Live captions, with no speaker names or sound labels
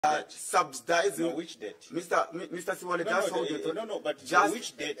subsidizing. No, which debt? Mr. Siwale, just hold your thought. No, but just,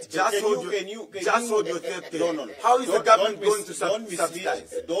 which debt? Just hold your thought. No. How is the government going to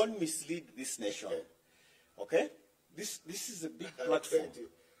subsidize? Don't mislead this nation. Okay? This is a big platform.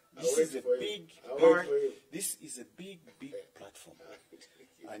 This is a big platform.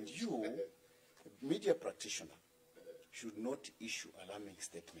 And you, a media practitioner, should not issue alarming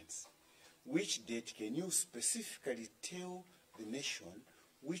statements. Which date can you specifically tell the nation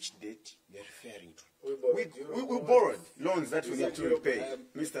which date you're referring to? We borrowed loans that we need to repay.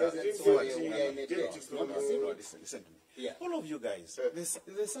 Mr. Siwale. Listen to me. Yeah. All of you guys,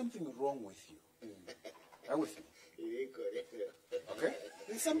 there's something wrong with you. Are with me? Okay?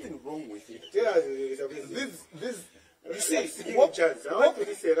 There's something wrong with you. You see, walk to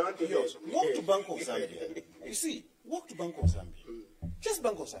Bank of Zambia. You see, walk to Bank of Zambia. Just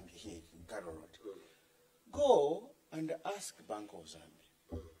Bank of Zambia here in Karo Road. Go and ask Bank of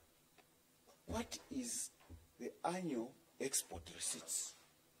Zambia, what is the annual export receipts?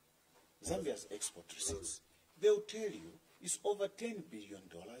 Zambia's export receipts. They'll tell you it's over $10 billion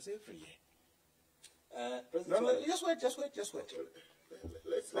every year. No, just wait.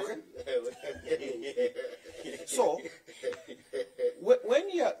 Okay. So, when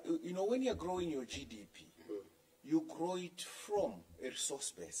you're growing your GDP, you grow it from a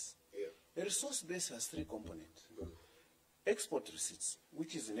resource base. A resource base has three components. Export receipts,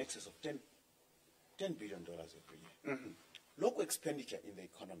 which is in excess of $10 billion every year. Local expenditure in the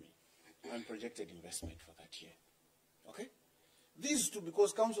economy and projected investment for that year. Okay? These two,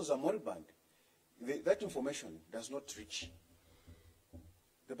 because councils are moribund, that information does not reach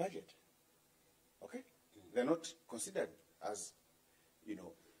the budget. Okay? They're not considered as,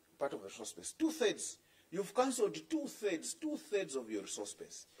 part of the resource base. Two-thirds, you've cancelled two-thirds of your resource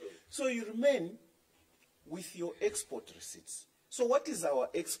base. So you remain with your export receipts. So what is our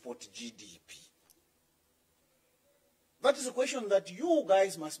export GDP? That is a question that you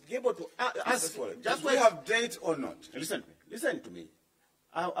guys must be able to ask for. Just we have date or not? Listen to me.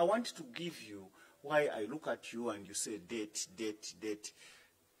 I want to give you why I look at you and you say date.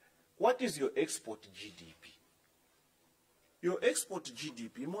 What is your export GDP? Your export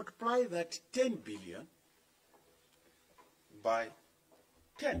GDP, multiply that 10 billion by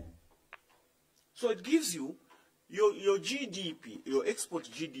 10. So it gives you your GDP, your export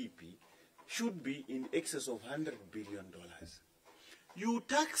GDP should be in excess of $100 billion. You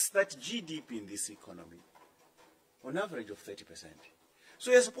tax that GDP in this economy on average of 30%.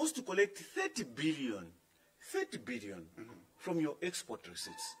 So you're supposed to collect 30 billion from your export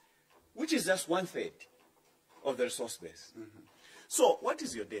receipts, which is just 1/3 of the resource base. So what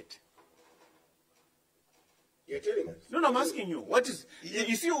is your debt? You're telling us. No, I'm asking you. What is?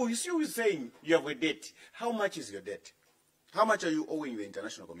 You see, saying you have a debt. How much is your debt? How much are you owing the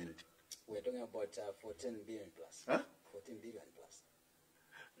international community? We're talking about 14 billion plus. Huh? 14 billion plus.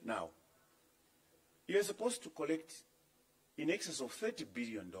 Now, you're supposed to collect in excess of $30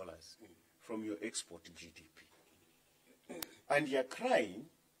 billion from your export GDP. And you're crying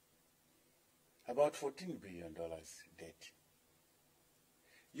about $14 billion debt.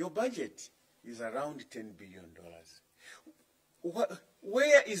 Your budget is around $10 billion.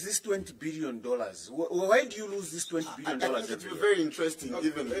 Where is this $20 billion? Why do you lose this $20 billion? It will be very interesting,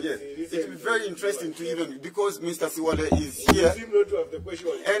 it will be very interesting to because Mr. Siwale is here.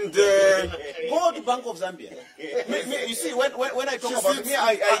 And go to Bank of Zambia. You see, when I talk about me,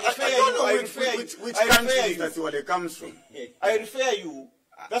 I refer you. Which country Mr. Siwale comes from? I refer you.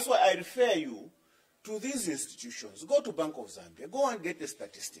 That's why I refer you to these institutions. Go to Bank of Zambia. Go and get the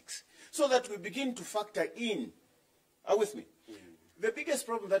statistics so that we begin to factor in. Are with me? The biggest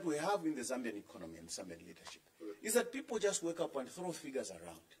problem that we have in the Zambian economy and Zambian leadership is that people just wake up and throw figures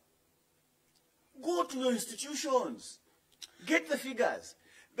around. Go to your institutions. Get the figures.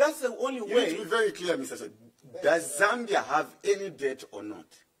 That's the only way. To be very clear, Mr. Sir, does Zambia have any debt or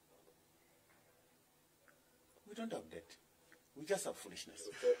not? We don't have debt. We just have foolishness.